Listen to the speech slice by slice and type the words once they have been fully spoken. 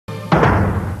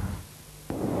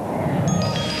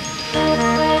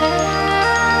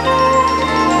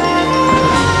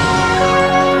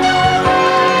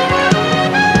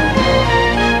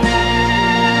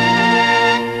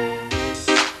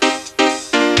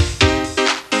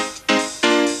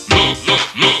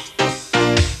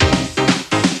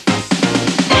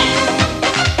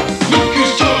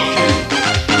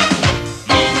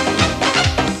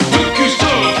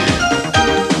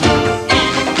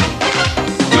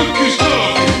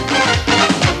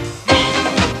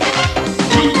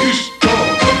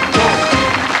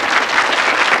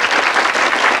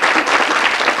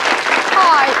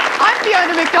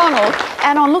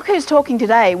Look Who's Talking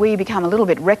today, we become a little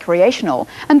bit recreational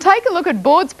and take a look at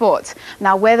board sports.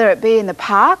 Now, whether it be in the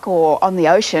park or on the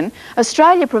ocean,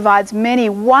 Australia provides many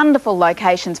wonderful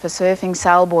locations for surfing,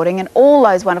 sailboarding and all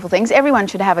those wonderful things. Everyone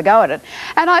should have a go at it.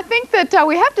 And I think that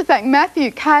we have to thank Matthew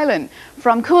Kalin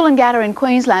from Coolangatta in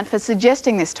Queensland for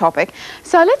suggesting this topic.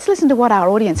 So let's listen to what our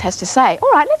audience has to say.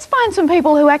 All right, let's find some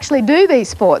people who actually do these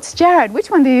sports. Jared,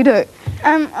 which one do you do?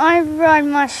 I ride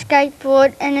my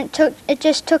skateboard and it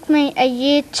just took me a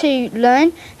year to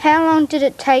learn. How long did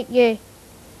it take you?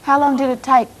 How long did it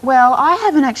take? Well, I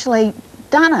haven't actually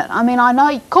done it. I mean, I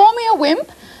know, call me a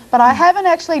wimp, but I haven't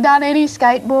actually done any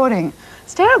skateboarding.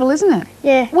 It's terrible, isn't it?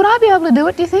 Yeah. Would I be able to do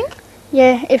it, do you think?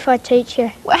 Yeah, if I teach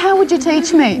you. Well, how would you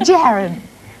teach me? Jared?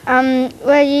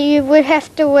 Well, you would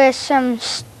have to wear some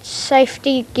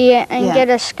safety gear and get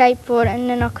a skateboard, and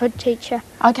then I could teach you.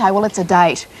 Okay, well, it's a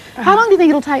date. How long do you think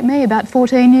it'll take me? About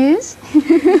 14 years? I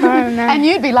don't know. And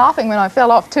you'd be laughing when I fell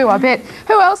off too, I bet.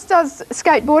 Who else does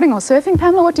skateboarding or surfing?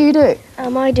 Pamela, what do you do?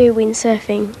 I do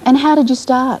windsurfing. And how did you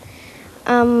start?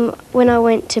 When I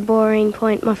went to Boring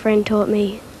Point, my friend taught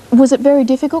me. Was it very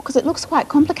difficult? Because it looks quite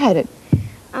complicated.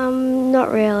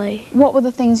 Not really. What were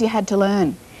the things you had to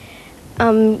learn?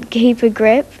 Keep a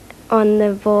grip on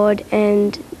the board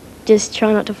and just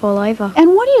try not to fall over.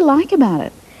 And what do you like about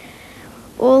it?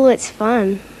 Well, it's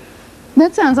fun.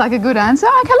 That sounds like a good answer.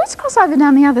 Okay, let's cross over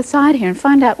down the other side here and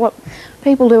find out what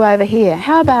people do over here.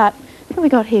 How about, what have we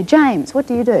got here? James, what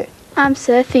do you do? I'm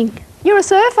surfing. You're a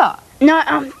surfer? No,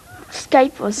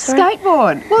 skateboard, sorry.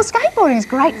 Skateboard. Well, skateboarding is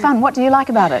great fun. What do you like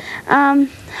about it? How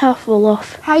I fall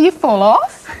off. How you fall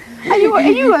off?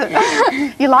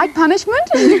 You like punishment?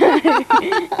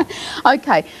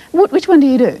 Okay. Which one do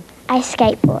you do? I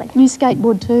skateboard. You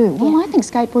skateboard too? Well, I think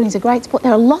skateboarding is a great sport.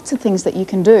 There are lots of things that you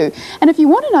can do. And if you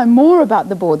want to know more about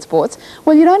the board sports,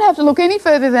 well, you don't have to look any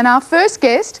further than our first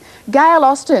guest, Gail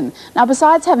Austin. Now,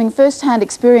 besides having first-hand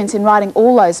experience in riding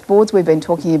all those boards we've been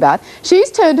talking about, she's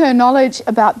turned her knowledge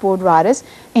about board riders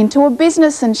into a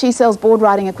business, and she sells board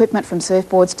riding equipment from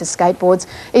surfboards to skateboards,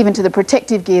 even to the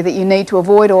protective gear that you need to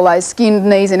avoid all those skinned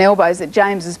knees and elbows that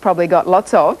James has probably got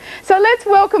lots of. So let's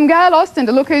welcome Gail Austin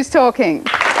to Look Who's Talking.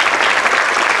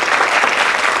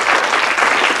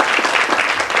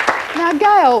 Now,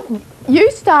 Gail, you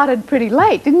started pretty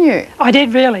late, didn't you? I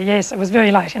did really, yes. It was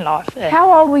very late in life. Yeah.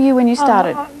 How old were you when you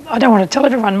started? I don't want to tell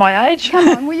everyone my age. Come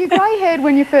on, were you grey-haired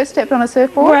when you first stepped on a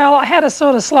surfboard? Well, I had a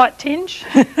sort of slight tinge.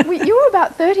 You were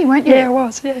about 30, weren't you? Yeah, I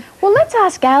was, yeah. Well, let's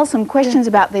ask Gail some questions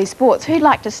about these sports. Who'd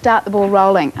like to start the ball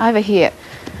rolling? Over here.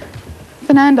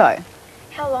 Fernando.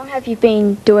 How long have you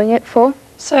been doing it for?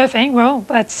 Surfing, well,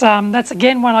 that's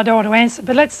again one I don't want to answer,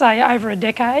 but let's say over a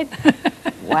decade.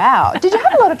 Wow. Did you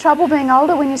have a lot of trouble being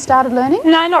older when you started learning?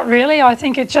 No, not really. I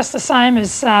think it's just the same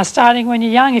as starting when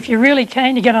you're young. If you're really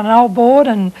keen, you get on an old board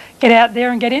and get out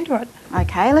there and get into it.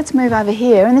 Okay, let's move over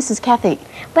here, and this is Kathy.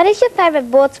 What is your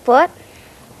favourite board sport?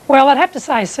 Well, I'd have to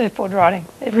say surfboard riding.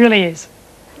 It really is.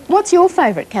 What's your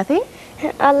favourite, Kathy?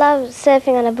 I love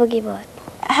surfing on a boogie board.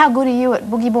 How good are you at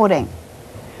boogie boarding?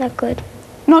 Not good.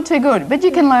 Not too good, but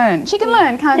you can learn. She can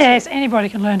learn, can't she? Yes, anybody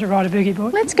can learn to ride a boogie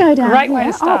board. Let's go down Great here. way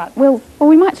to start. Oh, well,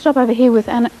 we might stop over here with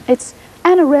Anna. It's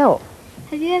Anna Rell.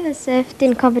 Have you ever surfed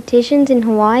in competitions in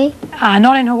Hawaii?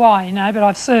 Not in Hawaii, no, but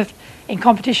I've surfed in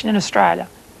competition in Australia.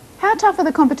 How tough are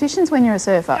the competitions when you're a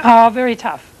surfer? Oh, very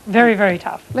tough. Very, very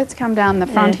tough. Let's come down the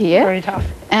front here. Very tough.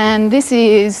 And this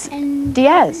is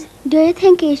Diaz. Do you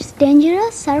think it's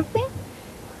dangerous surfing?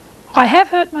 I have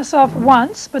hurt myself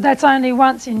once, but that's only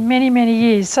once in many, many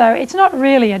years, so it's not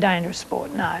really a dangerous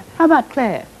sport, no. How about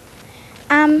Claire?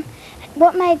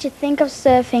 What made you think of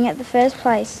surfing at the first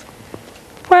place?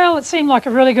 Well, it seemed like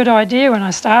a really good idea when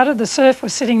I started. The surf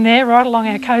was sitting there right along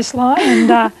our coastline,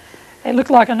 and it looked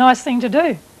like a nice thing to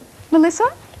do. Melissa?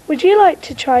 Would you like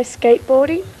to try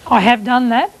skateboarding? I have done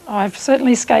that. I've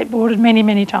certainly skateboarded many,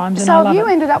 many times, and so I love you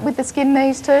it. ended up with the skin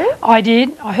knees too? I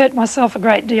did. I hurt myself a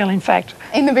great deal, in fact.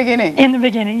 In the beginning? In the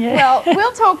beginning, yeah. Well,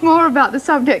 we'll talk more about the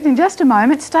subject in just a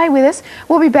moment. Stay with us.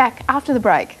 We'll be back after the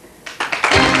break.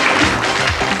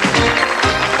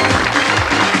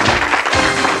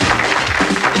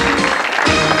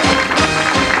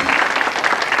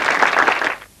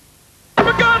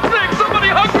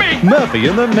 Murphy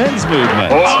and the men's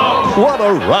movement. Whoa. What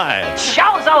a ride.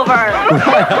 Show's over.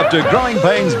 Right after Growing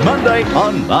Pains Monday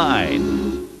on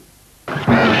 9.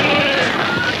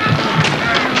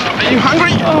 Are you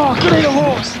hungry? Oh, could eat a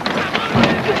horse.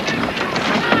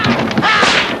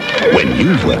 When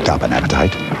you've worked up an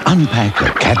appetite, unpack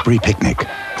a Cadbury picnic.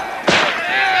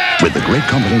 With the great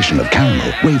combination of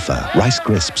caramel, wafer, Rice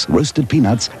Crisps, roasted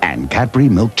peanuts, and Cadbury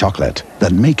milk chocolate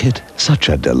that make it such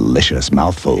a delicious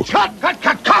mouthful. Cut, cut,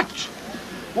 cut, cut!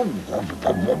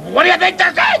 What do you think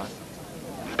this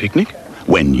is? Picnic?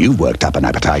 When you've worked up an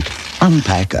appetite,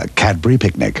 unpack a Cadbury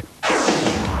picnic.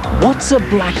 What's a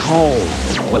black hole?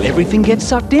 Well, everything gets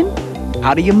sucked in.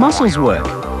 How do your muscles work?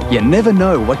 You never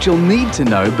know what you'll need to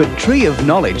know, but Tree of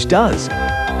Knowledge does.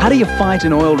 How do you fight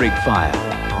an oil rig fire?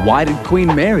 Why did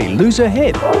Queen Mary lose her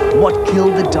head? What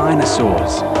killed the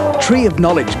dinosaurs? Tree of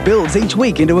Knowledge builds each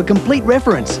week into a complete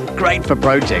reference. Great for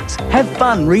projects. Have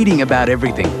fun reading about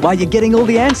everything while you're getting all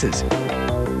the answers.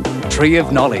 Tree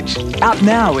of Knowledge, out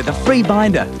now with a free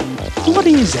binder. What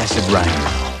is acid rain?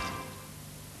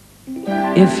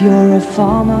 If you're a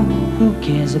farmer who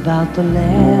cares about the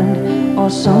land, or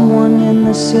someone in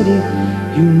the city,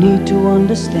 you need to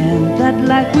understand that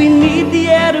like we need the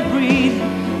air to breathe,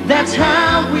 that's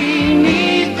how we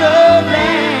need the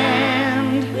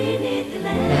land.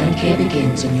 Land care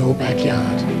begins in your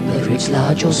backyard, whether it's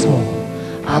large or small.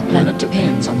 Our planet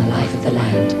depends on the life of the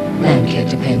land. Land care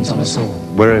depends on us all.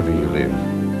 Wherever you live,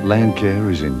 land care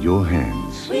is in your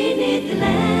hands. We need the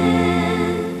land.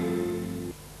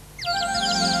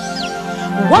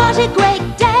 What a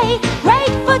great day,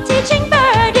 great for teaching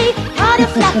Birdie how to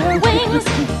flap her wings,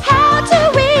 how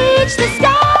to reach the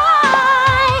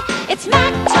sky. It's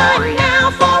Mac time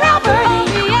now for our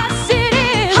Birdie, yes it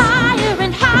is. Higher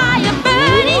and higher,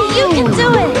 Birdie, you can do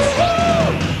it.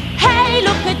 Hey,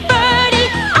 look at Birdie,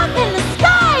 up in the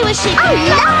sky where she can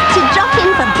love to drop in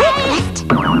for breakfast.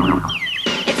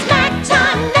 It's Mac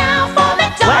time now for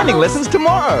McDonald's. Landing lessons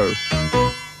tomorrow.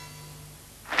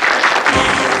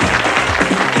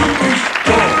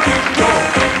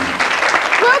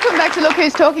 Back to Look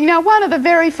Who's Talking. Now, one of the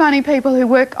very funny people who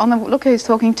work on the Look Who's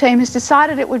Talking team has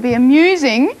decided it would be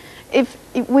amusing if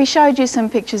we showed you some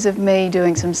pictures of me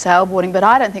doing some sailboarding, but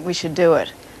I don't think we should do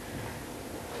it.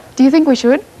 Do you think we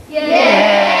should?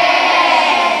 Yes!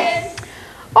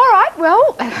 All right,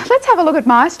 well, let's have a look at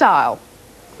my style.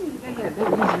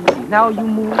 Now you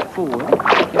move forward.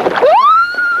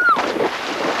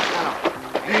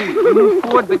 You move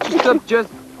forward, but you stop just...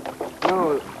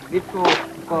 No, it goes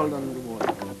cold on the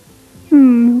water.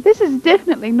 This is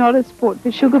definitely not a sport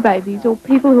for sugar babies or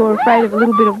people who are afraid of a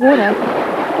little bit of water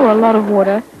or a lot of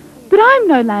water. But I'm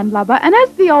no landlubber, and as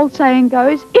the old saying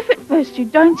goes, if at first you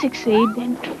don't succeed,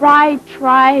 then try.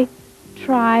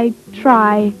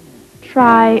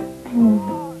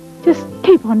 Just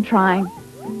keep on trying.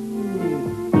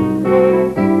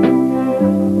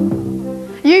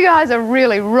 You guys are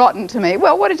really rotten to me.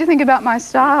 Well, what did you think about my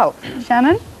style,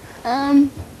 Shannon?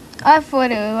 I thought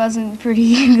it wasn't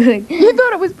pretty good. You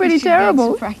thought it was pretty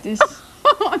terrible? Practice.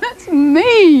 Oh, that's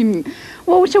mean.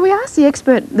 Well, shall we ask the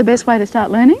expert the best way to start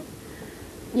learning?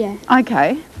 Yeah.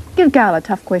 Okay. Give Gail a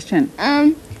tough question.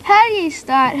 How do you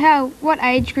start? What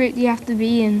age group do you have to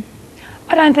be in?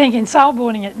 I don't think in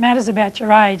sailboarding it matters about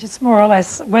your age. It's more or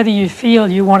less whether you feel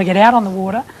you want to get out on the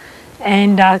water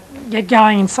and get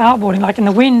going in sailboarding. Like in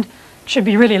the wind, it should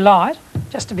be really light,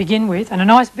 just to begin with, and a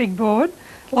nice big board,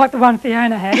 like the one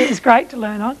Fiona had. It was great to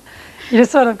learn on. You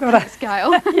just sort of got a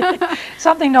scale. Yeah,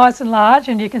 something nice and large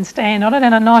and you can stand on it,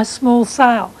 and a nice small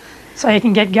sail so you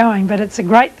can get going. But it's a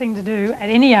great thing to do at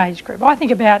any age group. I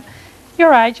think about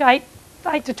your age, 8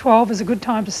 to 12 is a good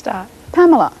time to start.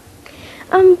 Pamela.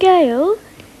 Gail,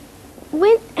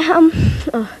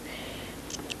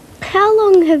 how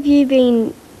long have you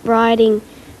been riding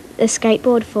a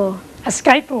skateboard for? A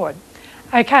skateboard?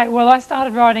 Okay, well, I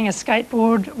started riding a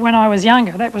skateboard when I was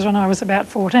younger. That was when I was about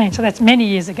 14, so that's many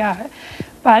years ago.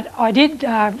 But I did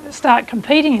start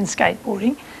competing in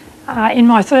skateboarding in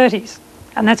my 30s,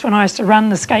 and that's when I used to run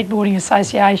the Skateboarding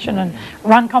Association and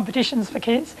run competitions for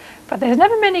kids. But there's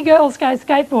never many girls go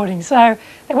skateboarding, so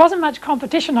there wasn't much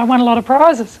competition. I won a lot of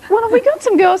prizes. Well, have we got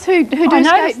some girls who do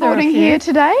skateboarding here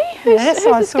today? Who's a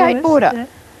skateboarder? Yeah.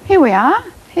 Here we are.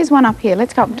 Here's one up here.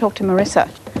 Let's go up and talk to Marissa.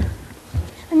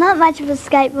 I'm not much of a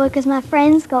skateboarder because my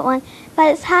friend's got one,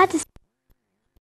 but it's hard to